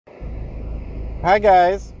Hi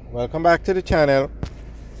guys, welcome back to the channel.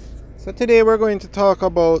 So today we're going to talk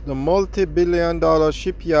about the multi-billion-dollar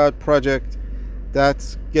shipyard project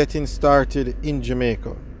that's getting started in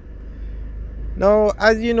Jamaica. Now,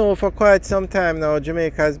 as you know, for quite some time now,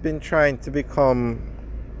 Jamaica has been trying to become,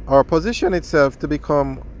 or position itself to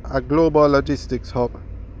become, a global logistics hub.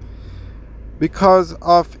 Because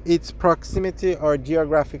of its proximity or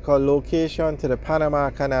geographical location to the Panama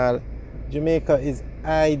Canal, Jamaica is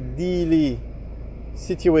ideally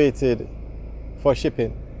situated for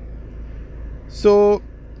shipping. So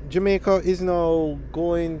Jamaica is now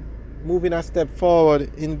moving a step forward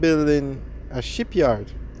in building a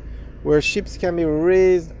shipyard where ships can be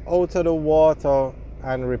raised out of the water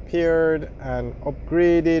and repaired and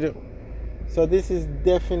upgraded. So this is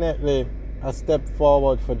definitely a step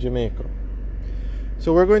forward for Jamaica.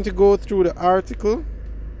 So we're going to go through the article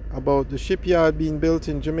about the shipyard being built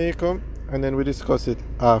in Jamaica, and then we discuss it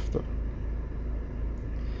after.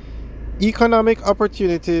 Economic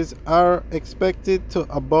opportunities are expected to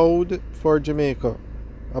abound for Jamaica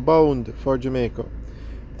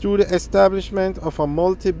through the establishment of a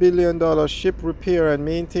multi-billion-dollar ship repair and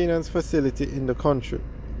maintenance facility in the country.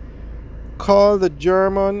 Called the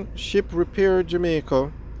German Ship Repair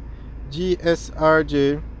Jamaica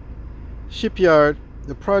GSRJ Shipyard,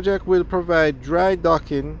 the project will provide dry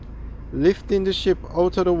docking, lifting the ship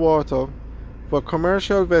out of the water for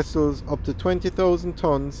commercial vessels up to 20,000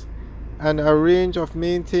 tons, and a range of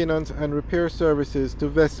maintenance and repair services to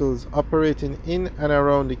vessels operating in and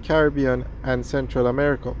around the Caribbean and Central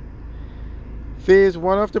America. Phase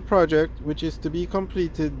 1 of the project, which is to be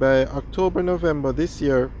completed by October-November this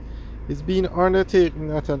year, is being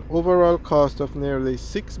undertaken at an overall cost of nearly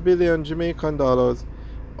 6 billion Jamaican dollars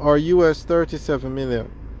or US 37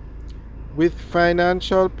 million, with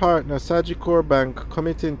financial partner Sagicor Bank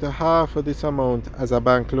committing to half of this amount as a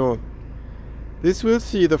bank loan. This will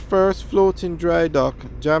see the first floating dry dock,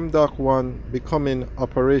 Jam Dock 1, becoming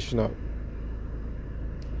operational.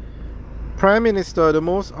 Prime Minister, the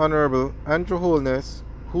Most Honourable Andrew Holness,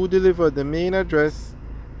 who delivered the main address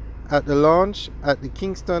at the launch at the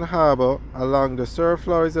Kingston Harbour along the Sir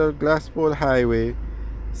Florizel Glasspool Highway,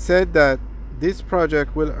 said that this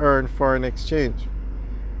project will earn foreign exchange.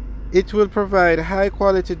 It will provide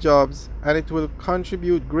high-quality jobs and it will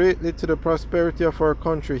contribute greatly to the prosperity of our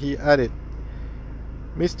country, he added.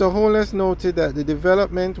 Mr. Holness noted that the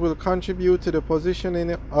development will contribute to the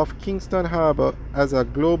positioning of Kingston Harbour as a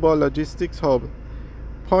global logistics hub,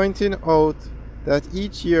 pointing out that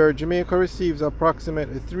each year Jamaica receives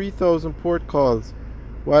approximately 3,000 port calls,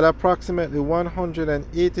 while approximately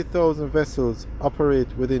 180,000 vessels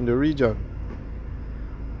operate within the region.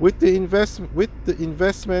 With the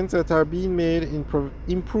investments that are being made in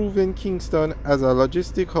improving Kingston as a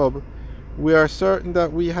logistic hub, we are certain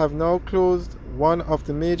that we have now closed one of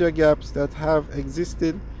the major gaps that have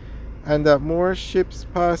existed, and that more ships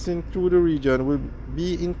passing through the region will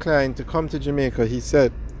be inclined to come to Jamaica, he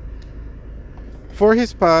said. For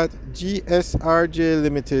his part, GSRJ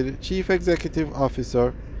Limited Chief Executive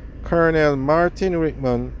Officer Colonel Martin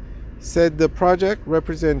Rickman said the project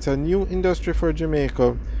represents a new industry for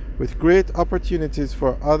Jamaica with great opportunities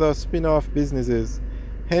for other spin-off businesses,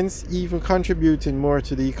 hence even contributing more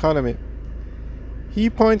to the economy. He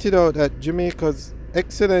pointed out that Jamaica's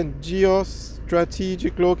excellent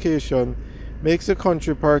geostrategic location makes the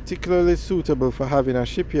country particularly suitable for having a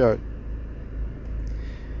shipyard.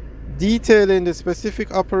 Detailing the specific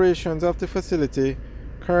operations of the facility,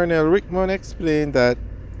 Colonel Rickman explained that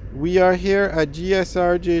we are here at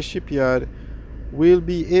GSRJ Shipyard. We'll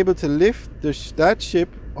be able to lift that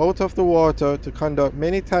ship out of the water to conduct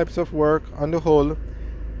many types of work on the hull,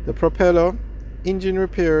 the propeller, engine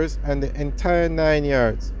repairs, and the entire 9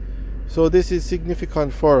 yards. So this is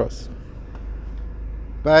significant for us.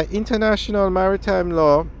 By international maritime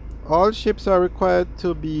law, all ships are required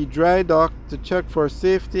to be dry docked to check for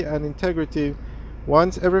safety and integrity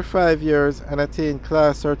once every 5 years and attain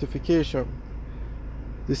class certification.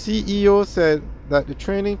 The CEO said that the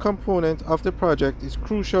training component of the project is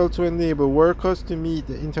crucial to enable workers to meet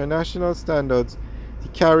the international standards to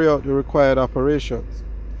carry out the required operations.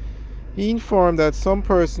 He informed that some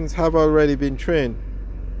persons have already been trained.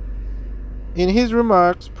 In his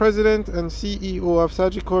remarks, President and CEO of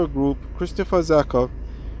Sagicor Group, Christopher Zaka,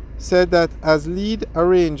 said that as lead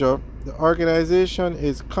arranger, the organization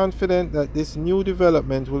is confident that this new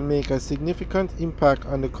development will make a significant impact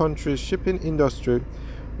on the country's shipping industry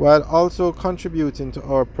while also contributing to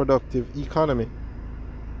our productive economy.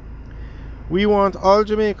 We want all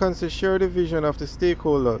Jamaicans to share the vision of the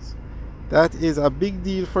stakeholders. That is a big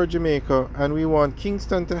deal for Jamaica, and we want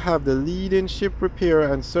Kingston to have the leading ship repair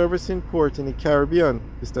and servicing port in the Caribbean,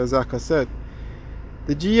 Mr. Zaka said.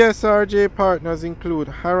 The GSRJ partners include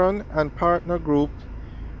Harron and Partner Group,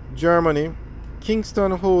 Germany,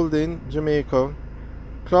 Kingston Holding, Jamaica,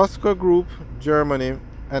 Klosker Group, Germany,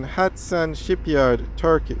 and Hatsan Shipyard,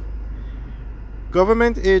 Turkey.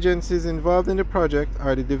 Government agencies involved in the project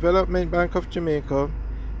are the Development Bank of Jamaica,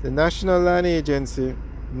 the National Land Agency,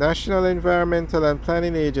 National Environmental and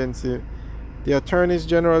Planning Agency, the Attorney's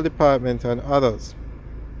General Department, and others.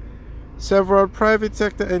 Several private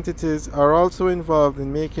sector entities are also involved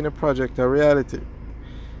in making the project a reality.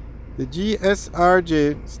 The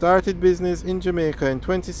GSRJ started business in Jamaica in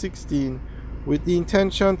 2016 with the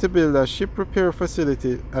intention to build a ship repair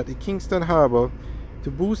facility at the Kingston Harbour to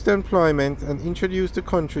boost employment and introduce the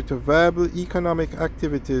country to viable economic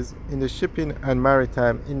activities in the shipping and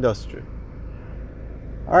maritime industry.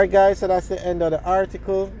 Alright guys, so that's the end of the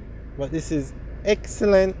article, but this is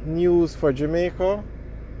excellent news for Jamaica.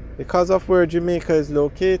 Because of where Jamaica is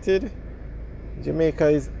located,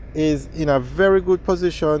 Jamaica is in a very good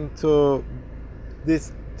position to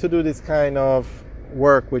do this kind of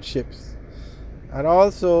work with ships. And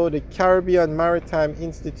also the Caribbean Maritime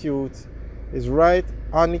Institute is right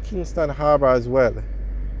on the Kingston Harbour as well,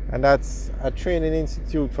 and that's a training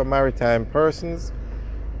institute for maritime persons.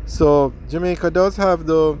 So Jamaica does have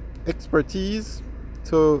the expertise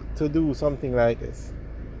to do something like this.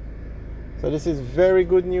 So this is very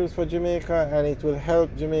good news for Jamaica, and it will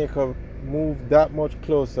help Jamaica move that much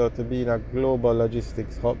closer to being a global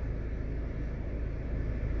logistics hub.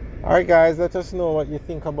 Alright guys, let us know what you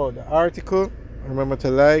think about the article. Remember to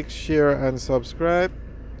like, share and subscribe.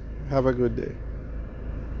 Have a good day.